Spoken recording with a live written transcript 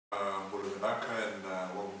Tanaka,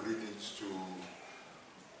 and warm greetings to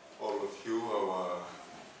all of you, our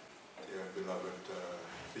dear beloved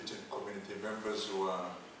Fijian community members who are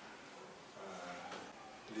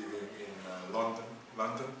living in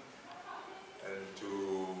London, and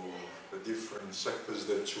to the different sectors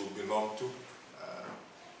that you belong to,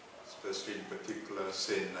 especially in particular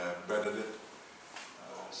St. Bernadette,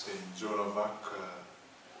 St. Joan of Arc,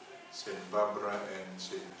 St. Barbara, and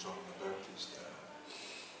St. John the Baptist.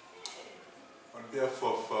 On behalf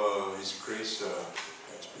of His Grace,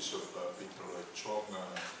 Archbishop Peter Lloyd Chong,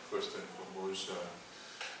 first and foremost,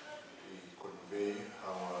 we convey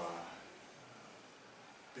our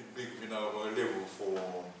big level for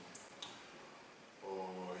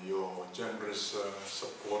your generous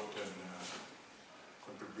support and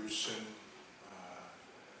contribution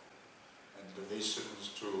and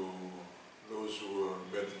donations to those who were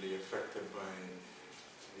badly affected by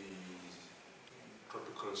the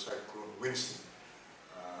tropical cyclone Winston,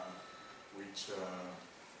 which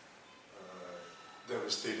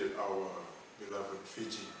devastated our beloved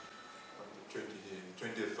Fiji on the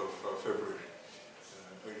 20th of February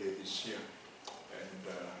earlier this year.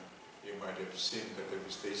 And you might have seen the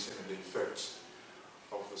devastation and the effects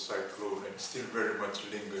of the cyclone, and still very much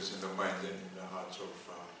lingers in the minds and in the hearts of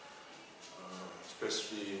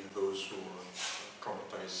especially those who are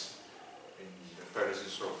traumatized in the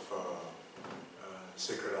parishes of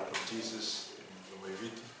Sacred Heart of Jesus in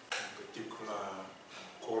Lumeviti, in particular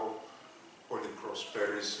Holy Cross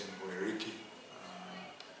Parish in Wairiki,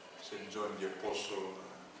 St. John the Apostle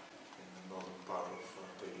in the northern part of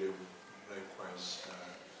Tailevu, likewise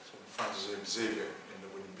St. Francis Xavier in the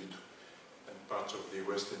Winipitu, and parts of the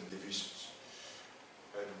Western Divisions.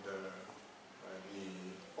 And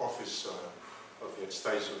the office of the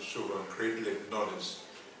Archdiocese of Suva greatly acknowledged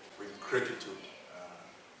with gratitude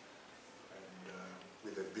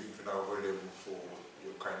with a big level for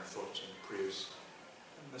your kind thoughts and prayers,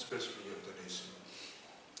 and especially your donation.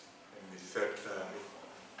 And with that,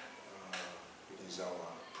 it is our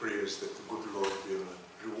prayers that the good Lord will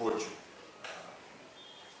reward you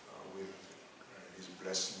with His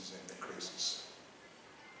blessings and the graces.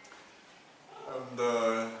 And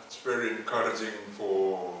it's very encouraging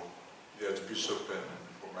for the Archbishop and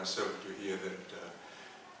for myself to hear that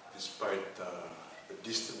despite the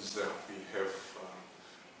distance that we have,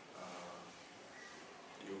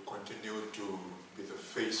 you continue to be the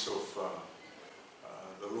face of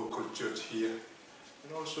the local church here,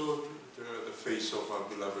 and also the face of our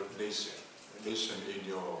beloved nation in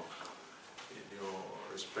your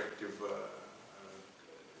respective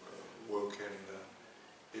work and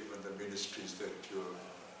even the ministries that you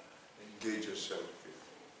engage yourself with.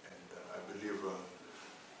 And I believe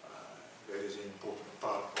that is an important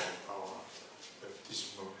part of our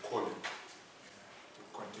baptismal calling, to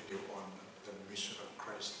continue on the mission of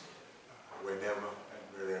Christ whenever and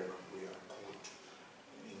wherever we are called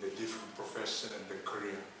in the different profession and the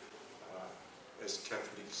career. As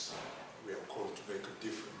Catholics, we are called to make a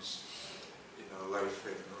difference in our life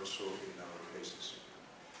and also in our relationship.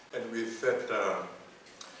 And with that,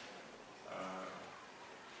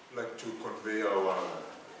 I'd like to convey our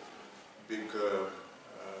big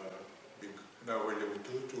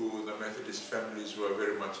to the Methodist families who are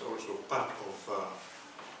very much also part of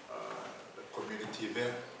the community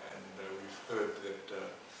there. And we've heard that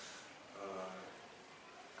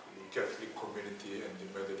the Catholic community and the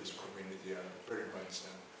Methodist community are very much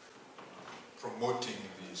promoting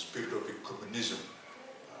the spirit of ecumenism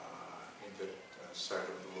in that side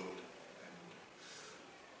of the world. And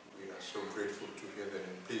we are so grateful to hear that,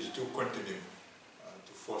 and please do continue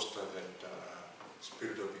to foster that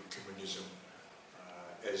spirit of ecumenism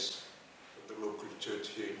as the local church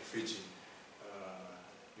here in Fiji.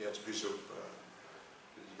 The Archbishop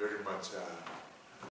is very much